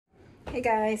Hey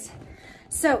guys,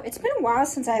 so it's been a while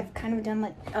since I've kind of done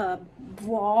like a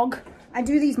vlog. I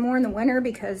do these more in the winter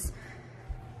because,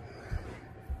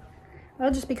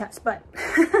 well, just because, but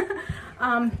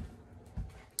I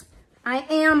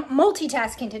am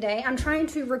multitasking today. I'm trying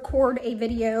to record a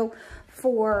video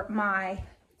for my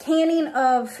canning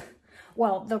of,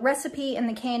 well, the recipe and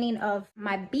the canning of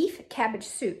my beef cabbage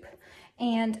soup.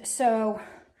 And so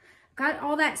got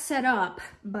all that set up,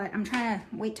 but I'm trying to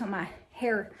wait till my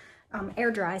hair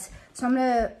air dries. So I'm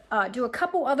gonna do a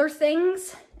couple other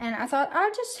things, and I thought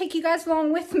I'll just take you guys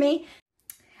along with me.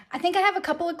 I think I have a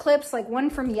couple of clips, like one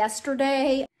from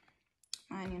yesterday.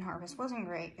 My onion harvest wasn't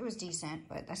great. It was decent,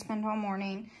 but I spent all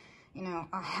morning. You know,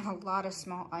 I have a lot of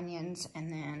small onions,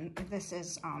 and then this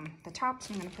is the tops.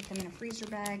 I'm gonna put them in a freezer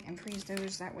bag and freeze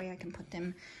those. That way I can put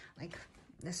them, like,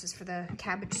 this is for the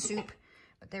cabbage soup,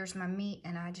 but there's my meat,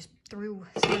 and I just threw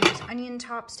some of those onion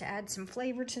tops to add some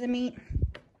flavor to the meat.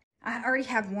 I already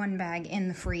have one bag in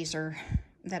the freezer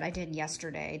that I did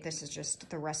yesterday. This is just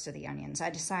the rest of the onions.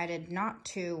 I decided not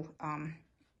to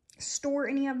store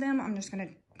any of them. I'm just gonna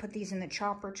put these in the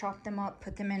chopper, chop them up,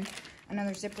 put them in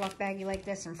another Ziploc baggie like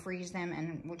this and freeze them,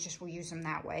 and we'll use them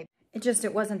that way.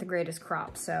 It wasn't the greatest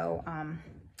crop, so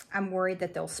I'm worried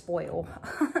that they'll spoil.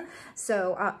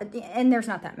 So, and there's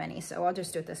not that many, so I'll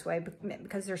just do it this way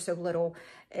because there's so little.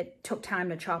 It took time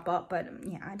to chop up, but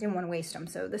yeah, I didn't want to waste them,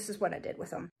 so this is what I did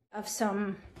with them. Of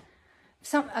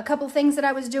a couple things that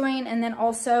I was doing, and then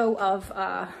also of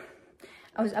I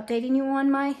was updating you on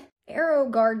my Arrow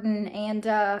Garden and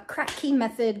crack key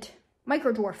method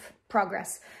micro dwarf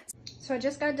progress. So I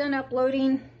just got done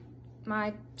uploading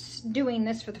doing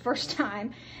this for the first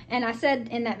time, and I said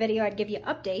in that video I'd give you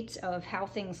updates of how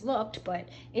things looked, but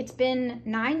it's been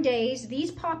 9 days.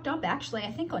 These popped up actually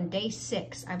I think on day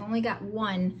 6. I've only got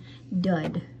one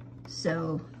dud,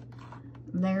 so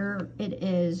there it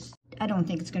is. I don't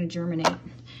think it's going to germinate,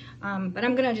 but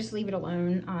I'm gonna just leave it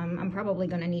alone. I'm probably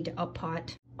gonna need to up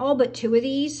pot all but 2 of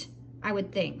these, I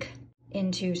would think,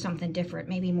 into something different,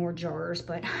 maybe more jars.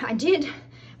 But I did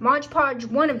Mod Podge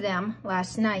one of them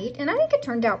last night, and I think it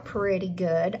turned out pretty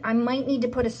good. I might need to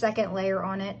put a second layer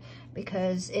on it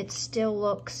because it still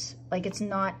looks like it's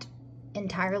not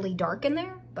entirely dark in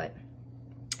there, but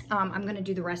I'm gonna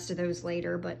do the rest of those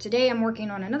later. But today I'm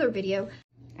working on another video.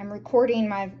 I'm recording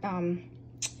my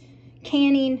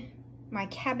canning my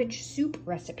cabbage soup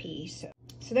recipe. So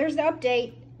there's the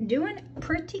update. Doing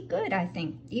pretty good, I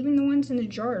think. Even the ones in the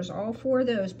jars, all 4 of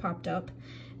those popped up.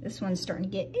 This one's starting to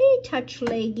get a touch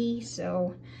leggy,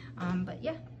 so, but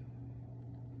yeah.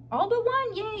 All but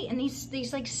one, yay! And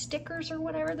these like stickers or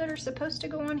whatever that are supposed to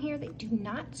go on here, they do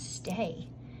not stay.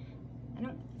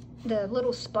 The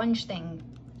little sponge thing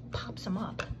pops them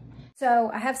up.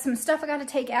 So I have some stuff I gotta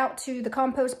take out to the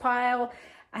compost pile.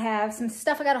 I have some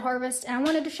stuff I gotta harvest, and I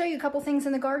wanted to show you a couple things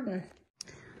in the garden.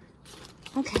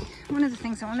 Okay, one of the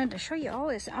things I wanted to show you all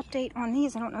is an update on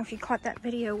these. I don't know if you caught that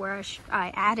video where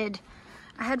I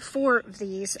had 4 of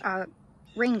these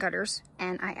rain gutters,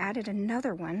 and I added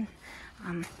another one.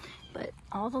 But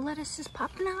all the lettuce is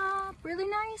popping up really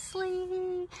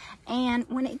nicely. And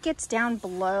when it gets down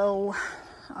below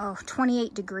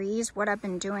 28 degrees, what I've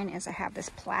been doing is I have this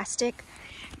plastic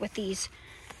with these,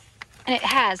 and it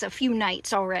has a few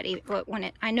nights already, but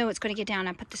when I know it's going to get down,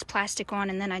 I put this plastic on,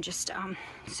 and then I just,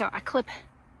 so I clip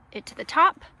it to the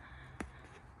top,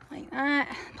 like that,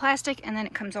 plastic, and then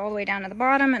it comes all the way down to the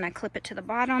bottom, and I clip it to the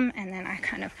bottom, and then I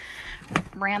kind of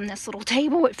ram this little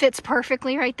table. It fits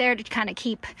perfectly right there to kind of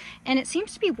keep, and it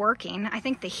seems to be working. I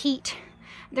think the heat,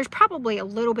 there's probably a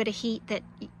little bit of heat that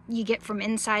you get from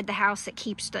inside the house that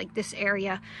keeps like this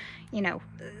area, you know,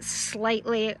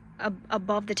 slightly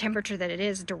above the temperature that it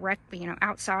is directly, you know,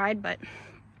 outside. But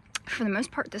for the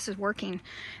most part, this is working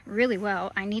really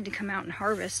well. I need to come out and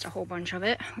harvest a whole bunch of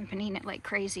it. We've been eating it like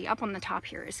crazy. Up on the top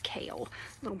here is kale,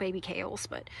 little baby kales,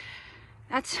 but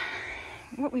that's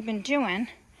what we've been doing.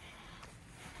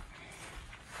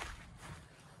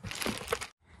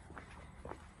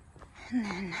 And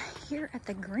then here at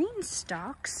the green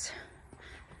stalks,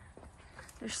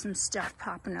 there's some stuff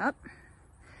popping up.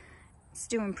 It's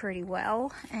doing pretty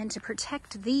well. And to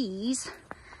protect these,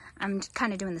 I'm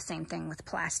kind of doing the same thing with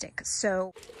plastic.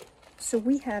 So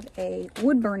we have a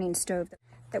wood burning stove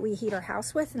that we heat our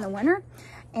house with in the winter.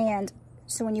 And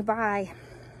so when you buy,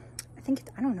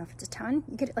 I don't know if it's a ton,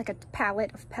 you get like a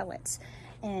pallet of pellets.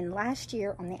 And last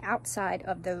year on the outside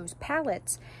of those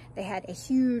pallets, they had a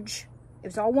huge, it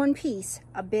was all one piece,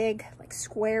 a big like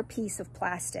square piece of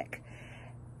plastic.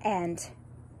 And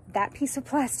that piece of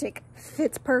plastic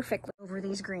fits perfectly over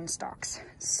these green stalks.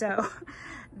 So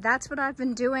that's what I've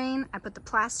been doing. I put the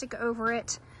plastic over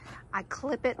it. I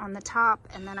clip it on the top,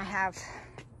 and then I have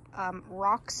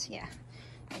rocks. Yeah,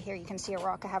 right here you can see a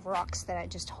rock. I have rocks that I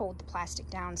just hold the plastic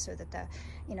down so that the,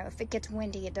 you know, if it gets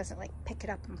windy, it doesn't like pick it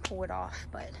up and pull it off.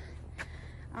 But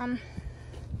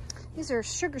these are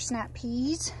sugar snap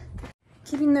peas.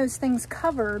 Keeping those things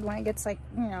covered when it gets like,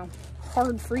 you know,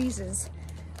 hard freezes.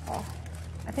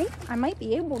 I think I might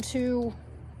be able to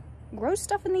grow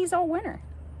stuff in these all winter.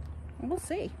 We'll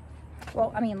see.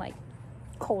 Well, I mean, like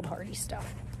cold hardy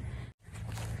stuff.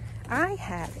 I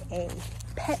have a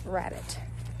pet rabbit.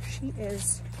 She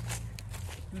is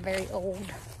very old.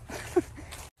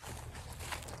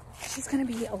 She's gonna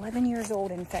be 11 years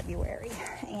old in February.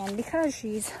 And because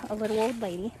she's a little old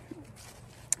lady,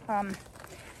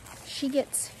 she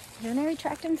gets urinary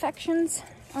tract infections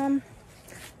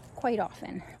quite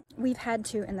often. We've had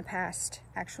to in the past,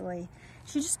 actually.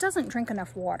 She just doesn't drink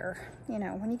enough water. You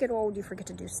know, when you get old, you forget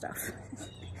to do stuff.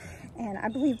 And I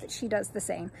believe that she does the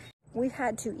same. We've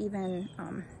had to even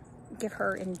give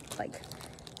her in like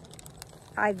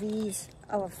IVs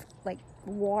of like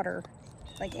water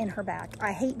like in her back.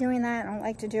 I hate doing that. I don't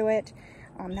like to do it.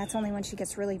 That's only when she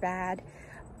gets really bad.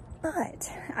 But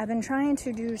I've been trying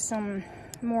to do some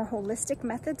more holistic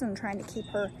methods. I'm trying to keep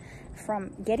her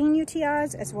from getting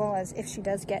UTIs, as well as if she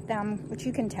does get them, which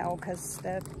you can tell because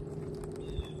the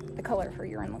color of her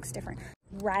urine looks different.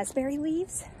 Raspberry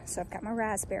leaves. So I've got my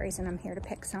raspberries and I'm here to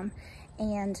pick some.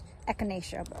 And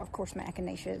echinacea. Of course my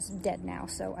echinacea is dead now,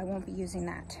 so I won't be using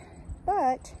that.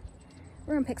 But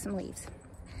we're gonna pick some leaves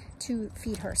to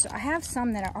feed her. So I have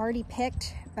some that I already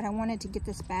picked, but I wanted to get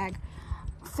this bag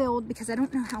filled because I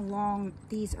don't know how long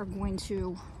these are going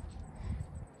to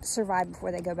survive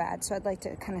before they go bad. So I'd like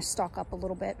to kind of stock up a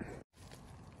little bit.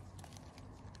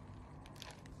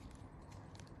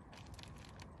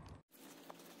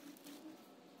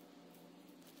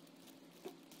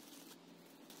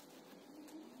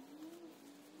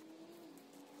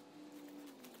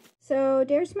 So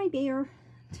there's my bear,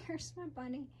 there's my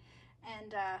bunny.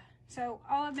 And so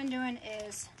all I've been doing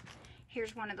is,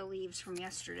 here's one of the leaves from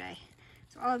yesterday.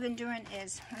 So all I've been doing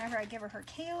is whenever I give her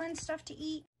kale and stuff to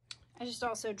eat, I just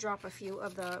also drop a few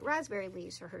of the raspberry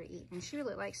leaves for her to eat. And she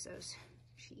really likes those.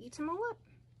 She eats them all up.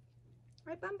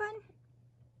 Right, Bun Bun?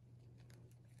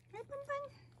 Right, Bun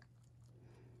Bun?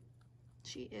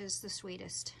 She is the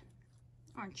sweetest.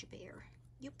 Aren't you, Bear?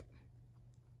 Yep.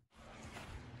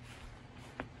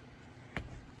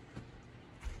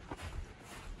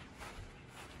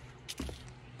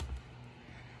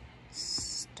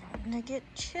 Starting to get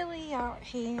chilly out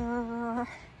here.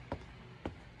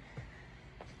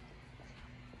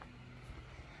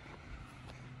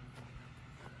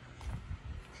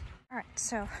 Alright,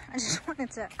 so I just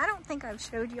wanted to, I don't think I've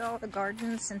showed you all the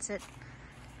garden since it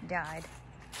died.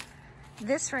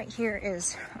 This right here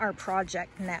is our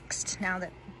project next. Now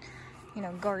that, you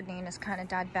know, gardening has kind of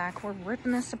died back, we're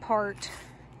ripping this apart.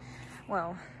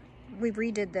 Well, we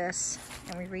redid this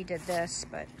and we redid this,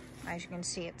 but as you can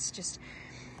see, it's just,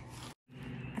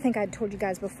 I think I told you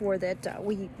guys before that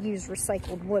we used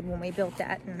recycled wood when we built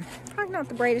that, and probably not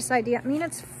the brightest idea. I mean,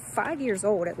 it's 5 years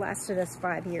old. It lasted us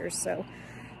 5 years, so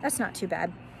that's not too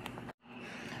bad.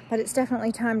 But it's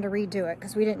definitely time to redo it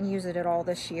because we didn't use it at all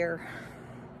this year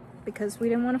because we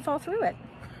didn't want to fall through it.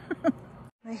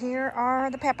 Here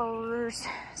are the peppers.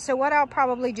 So what I'll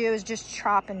probably do is just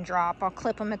chop and drop. I'll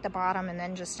clip them at the bottom and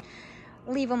then just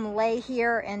leave them lay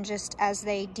here, and just as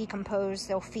they decompose,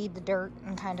 they'll feed the dirt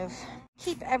and kind of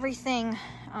keep everything,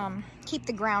 keep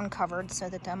the ground covered so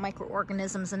that the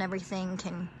microorganisms and everything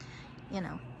can, you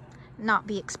know, not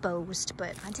be exposed.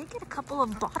 But I did get a couple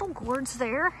of bottle gourds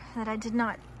there that I did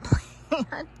not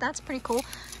plant. That's pretty cool.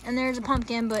 And there's a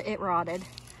pumpkin, but it rotted.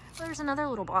 There's another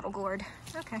little bottle gourd.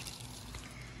 Okay.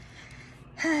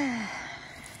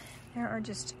 There are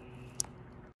just,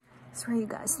 I swear you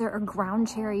guys, there are ground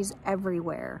cherries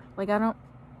everywhere. Like I'm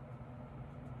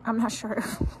not sure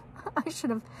if I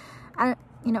should have,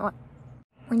 you know what?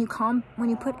 When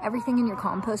you put everything in your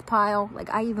compost pile, like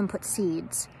I even put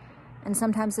seeds, and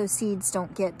sometimes those seeds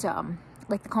don't get,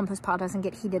 like the compost pile doesn't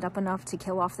get heated up enough to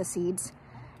kill off the seeds,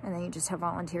 and then you just have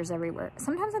volunteers everywhere.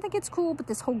 Sometimes I think it's cool, but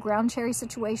this whole ground cherry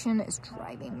situation is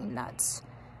driving me nuts.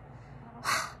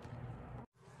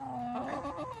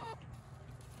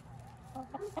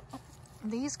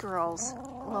 These girls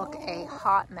look a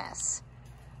hot mess.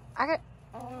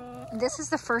 This is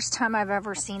the first time I've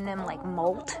ever seen them like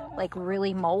molt, like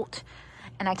really molt.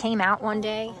 And I came out one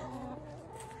day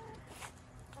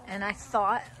and I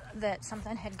thought that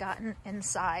something had gotten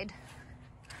inside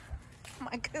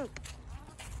my coop.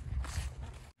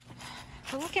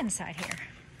 But look inside here.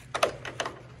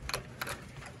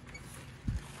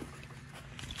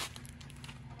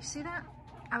 You See that?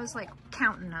 I was like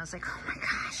counting. I was like, oh my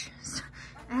gosh.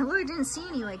 I really didn't see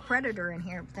any like predator in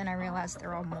here, but then I realized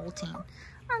they're all molting.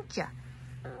 Aren't ya?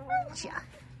 Aren't ya?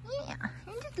 Yeah.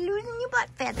 You're just losing your butt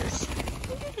feathers.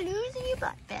 You're just losing your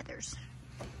butt feathers.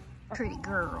 Pretty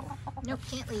girl. Nope,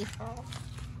 can't leave.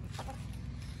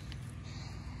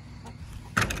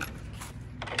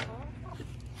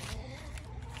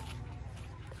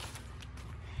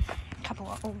 A couple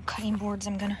of old cutting boards.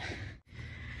 I'm gonna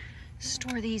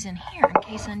store these in here in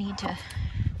case I need to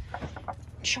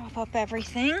chop up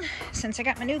everything. Since I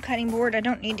got my new cutting board, I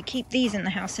don't need to keep these in the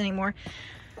house anymore.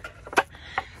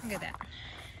 Look at that.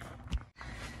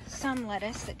 Some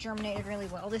lettuce that germinated really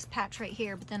well, this patch right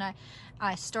here, but then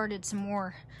I started some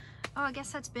more. Oh, I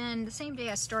guess that's been the same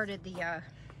day I started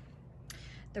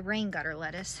the rain gutter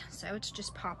lettuce, so it's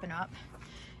just popping up.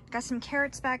 Got some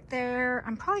carrots back there.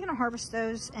 I'm probably gonna harvest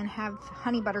those and have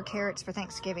honey butter carrots for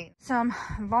Thanksgiving. Some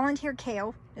volunteer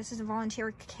kale. This is a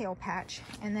volunteer kale patch.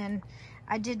 And then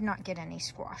I did not get any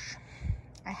squash.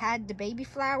 I had the baby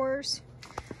flowers.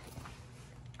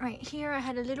 Right here I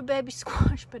had a little baby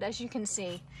squash, but as you can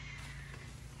see,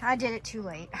 I did it too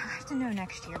late. I have to know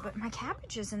next year, but my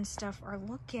cabbages and stuff are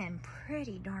looking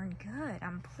pretty darn good.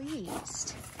 I'm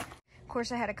pleased. Of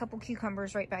course, I had a couple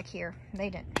cucumbers right back here. They're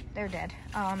dead.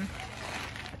 But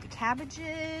the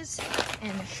cabbages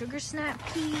and the sugar snap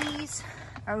peas,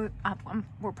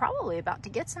 we're probably about to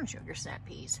get some sugar snap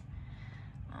peas.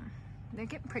 They're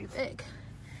getting pretty big.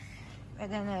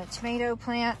 And then the tomato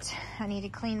plant, I need to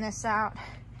clean this out.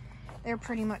 They're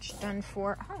pretty much done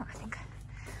for. Oh, I think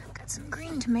I've got some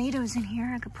green tomatoes in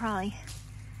here. I could probably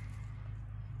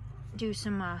do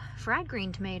some fried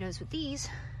green tomatoes with these.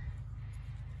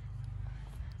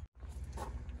 Put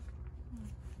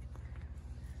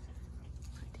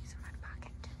these in my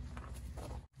pocket.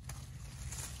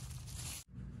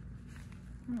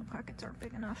 The pockets aren't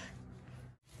big enough.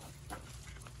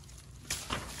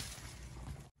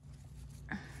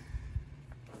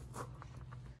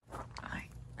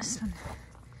 This one,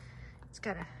 it's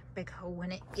got a big hole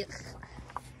in it. Yuck.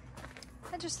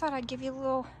 I just thought I'd give you a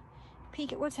little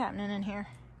peek at what's happening in here.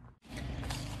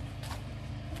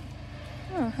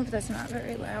 Oh, I hope that's not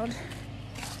very loud.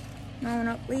 Mowing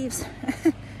up leaves.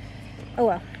 Oh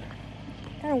well.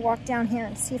 I'm gonna walk down here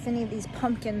and see if any of these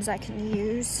pumpkins I can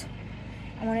use.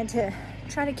 I wanted to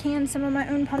try to can some of my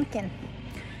own pumpkin.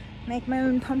 Make my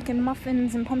own pumpkin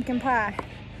muffins and pumpkin pie.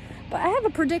 But I have a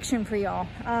prediction for y'all.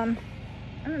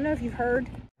 I don't know if you've heard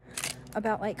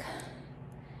about like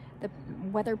the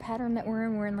weather pattern that we're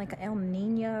in. We're in like El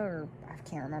Nino, or I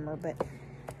can't remember, but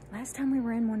last time we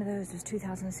were in one of those was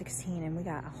 2016 and we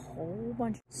got a whole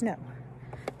bunch of snow.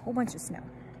 A whole bunch of snow.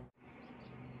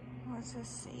 What's this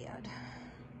sad?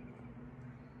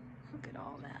 Look at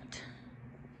all that.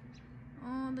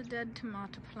 All the dead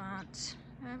tomato plants.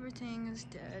 Everything is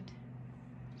dead.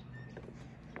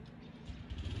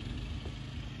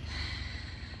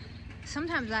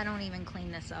 Sometimes I don't even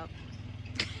clean this up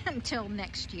until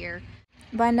next year.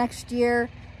 By next year,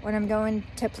 when I'm going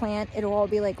to plant, it'll all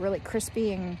be like really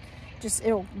crispy and just,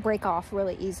 it'll break off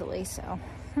really easily. So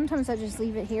sometimes I just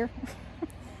leave it here.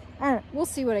 I don't know, we'll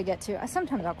see what I get to.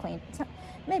 Sometimes I'll clean,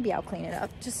 maybe I'll clean it up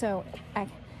just so I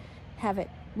have it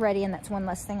ready and that's one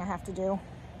less thing I have to do.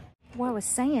 What I was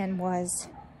saying was,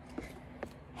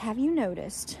 have you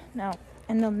noticed, now,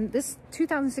 and then this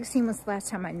 2016 was the last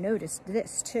time I noticed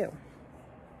this too.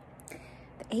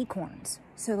 Acorns.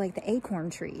 So like the acorn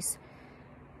trees,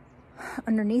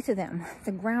 underneath of them,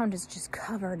 the ground is just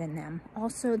covered in them.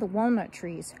 Also the walnut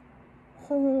trees.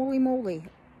 Holy moly.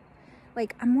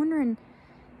 Like I'm wondering,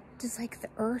 does like the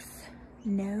earth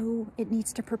know it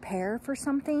needs to prepare for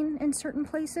something in certain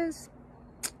places?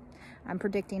 I'm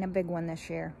predicting a big one this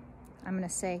year. I'm going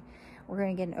to say we're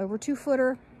going to get an over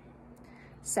 2-footer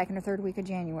second or third week of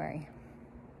January.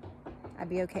 I'd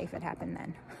be okay if it happened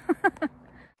then.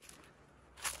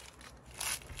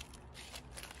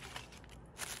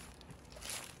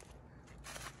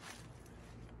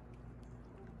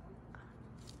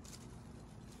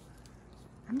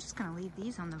 I'm just gonna leave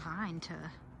these on the vine to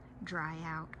dry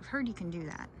out. I've heard you can do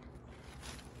that.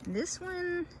 This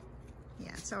one,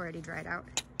 yeah, it's already dried out.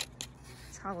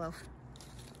 It's hollow.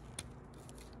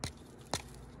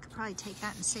 Could probably take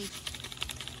that and save.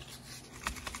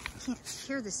 I can't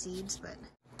hear the seeds, but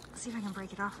let's see if I can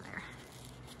break it off of there.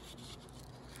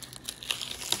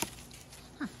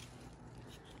 Huh.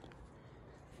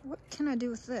 What can I do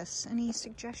with this? Any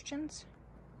suggestions?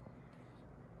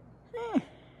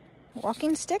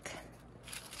 Walking stick.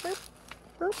 Boop,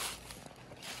 boop.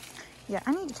 Yeah,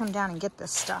 I need to come down and get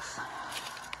this stuff.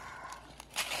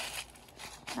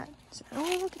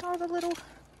 Oh, look at all the little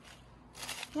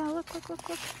Yeah, look, look, look,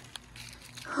 look.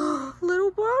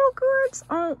 Little bottle gourds.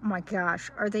 Oh my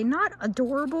gosh. Are they not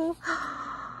adorable?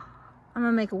 I'm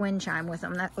gonna make a wind chime with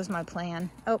them. That was my plan.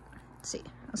 Oh, let's see.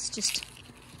 Let's just,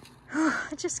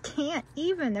 I just can't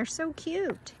even. They're so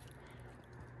cute.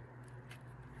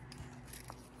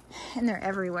 And they're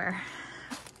everywhere.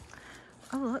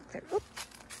 Oh, look, they're, oop,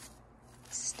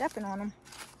 stepping on them.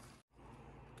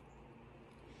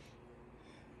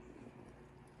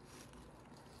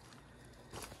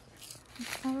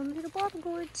 All the little bottle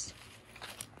gourds.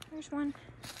 There's one.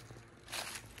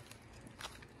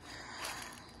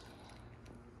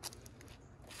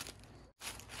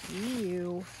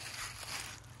 Ew.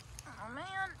 Oh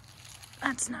man,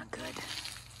 that's not good.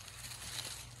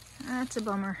 That's a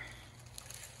bummer.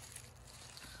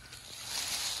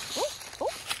 Oh, oh.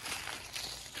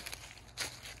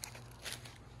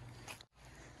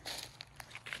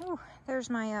 Oh, there's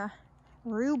my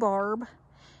rhubarb.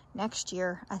 Next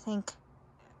year, I think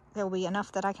there'll be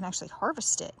enough that I can actually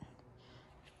harvest it.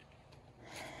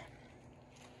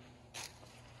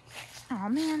 Oh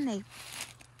man,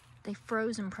 they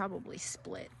froze and probably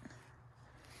split.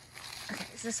 Okay,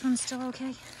 is this one still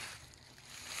okay?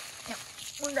 Yep,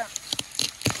 we're done.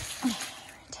 We're gonna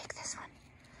take this one.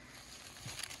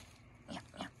 Yep,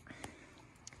 yep.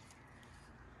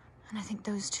 And I think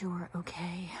those two are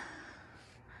okay.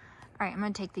 All right, I'm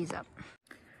gonna take these up.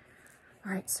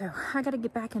 All right, so I gotta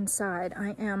get back inside.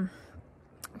 I am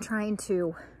trying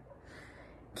to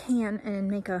can and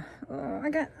make a, oh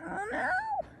no,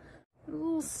 a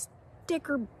little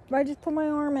sticker. I just put my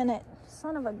arm in it.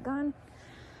 Son of a gun.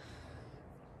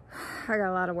 I got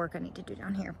a lot of work I need to do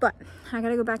down here, but I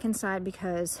gotta go back inside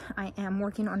because I am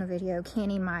working on a video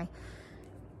canning my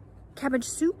cabbage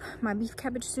soup, my beef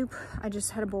cabbage soup. I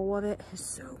just had a bowl of it. It's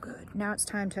so good. Now it's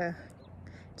time to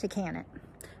can it.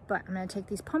 But I'm gonna take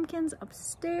these pumpkins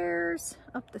upstairs,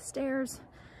 up the stairs.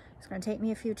 It's gonna take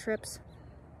me a few trips.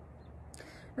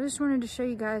 I just wanted to show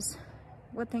you guys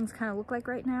what things kind of look like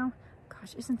right now.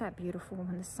 Gosh, isn't that beautiful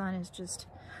when the sun is just,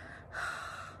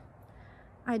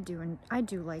 I do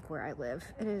like where I live.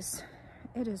 It is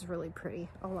really pretty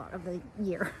a lot of the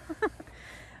year.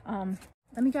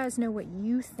 Let me guys know what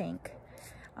you think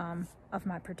of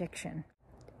my prediction.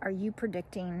 Are you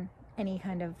predicting any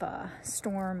kind of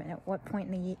storm, and at what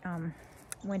point in the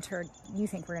winter you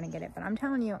think we're gonna get it? But I'm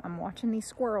telling you, I'm watching these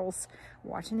squirrels,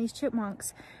 watching these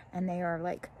chipmunks, and they are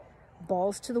like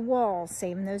balls to the wall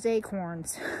saving those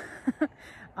acorns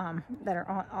that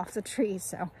are off the trees.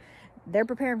 So they're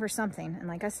preparing for something, and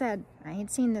like I said, I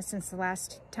ain't seen this since the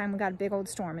last time we got a big old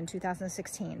storm in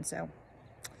 2016, so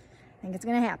I think it's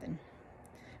gonna happen.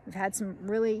 We've had some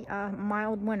really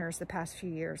mild winters the past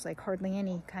few years, like hardly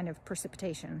any kind of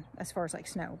precipitation as far as like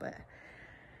snow, but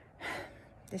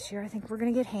this year I think we're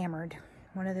gonna get hammered.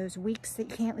 One of those weeks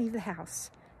that you can't leave the house.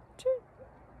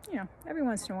 You know, every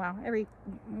once in a while,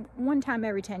 one time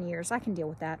every 10 years, I can deal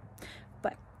with that.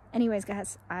 But anyways,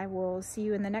 guys, I will see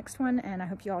you in the next one, and I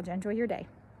hope you all enjoy your day.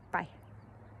 Bye.